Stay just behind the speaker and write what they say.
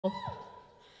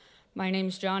My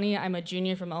name's Johnny. I'm a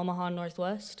junior from Omaha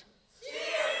Northwest.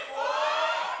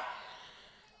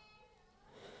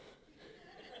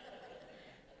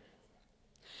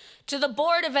 To the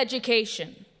Board of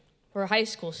Education, we're high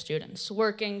school students,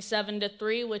 working 7 to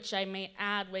 3, which I may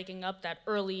add, waking up that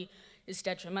early is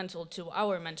detrimental to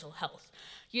our mental health.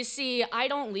 You see, I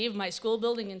don't leave my school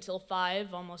building until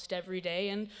 5 almost every day,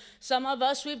 and some of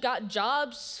us, we've got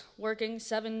jobs, working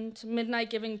 7 to midnight,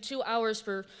 giving 2 hours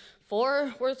for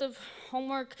 4 worth of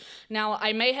homework. Now,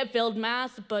 I may have failed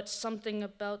math, but something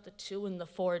about the 2 and the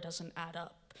 4 doesn't add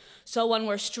up. So when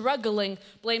we're struggling,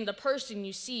 blame the person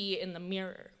you see in the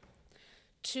mirror.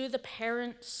 To the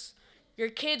parents, your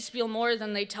kids feel more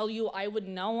than they tell you. I would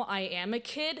know I am a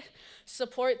kid.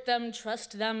 Support them,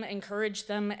 trust them, encourage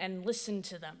them, and listen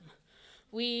to them.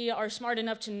 We are smart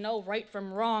enough to know right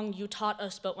from wrong. You taught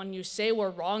us, but when you say we're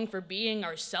wrong for being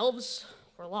ourselves,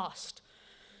 we're lost.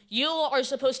 You are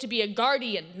supposed to be a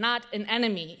guardian, not an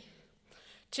enemy.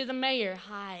 To the mayor,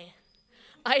 hi.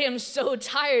 I am so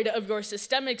tired of your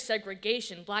systemic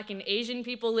segregation. Black and Asian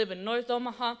people live in North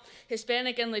Omaha,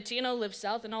 Hispanic and Latino live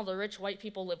south, and all the rich white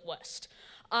people live west.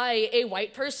 I, a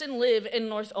white person, live in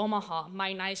North Omaha.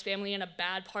 My nice family in a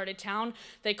bad part of town,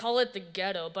 they call it the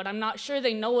ghetto, but I'm not sure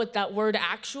they know what that word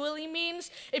actually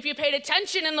means. If you paid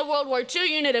attention in the World War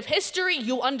II unit of history,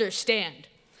 you understand.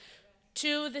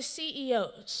 To the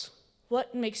CEOs,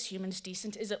 what makes humans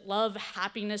decent? Is it love,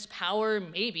 happiness, power?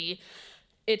 Maybe.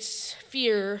 It's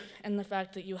fear, and the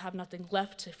fact that you have nothing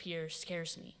left to fear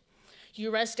scares me. You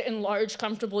rest in large,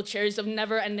 comfortable chairs of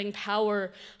never-ending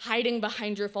power, hiding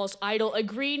behind your false idol, a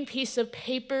green piece of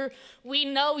paper. We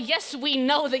know, yes, we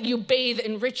know that you bathe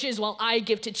in riches while I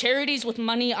give to charities with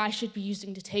money I should be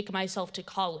using to take myself to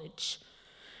college.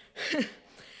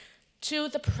 To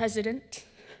the president,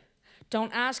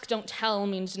 don't ask, don't tell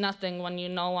means nothing when you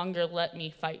no longer let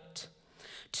me fight.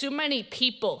 Too many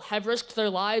people have risked their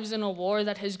lives in a war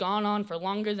that has gone on for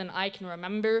longer than I can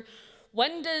remember.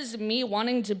 When does me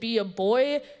wanting to be a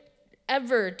boy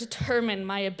ever determine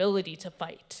my ability to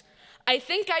fight? I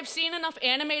think I've seen enough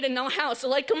anime to know how, so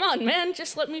like, come on, man,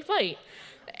 just let me fight.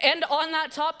 And on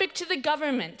that topic, to the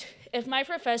government, if my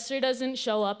professor doesn't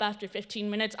show up after 15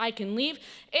 minutes, I can leave,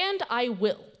 and I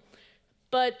will.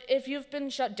 But if you've been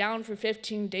shut down for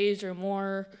 15 days or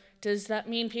more, does that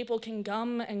mean people can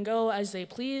come and go as they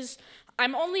please?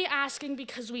 I'm only asking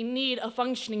because we need a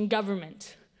functioning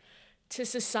government. To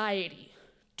society,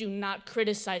 do not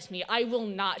criticize me. I will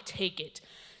not take it.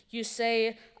 You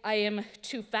say I am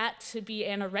too fat to be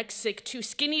anorexic, too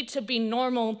skinny to be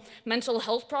normal. Mental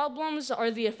health problems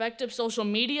are the effect of social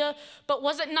media. But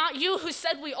was it not you who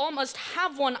said we all must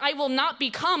have one? I will not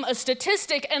become a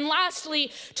statistic. And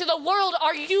lastly, to the world,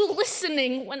 are you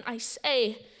listening when I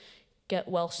say, get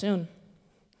well soon?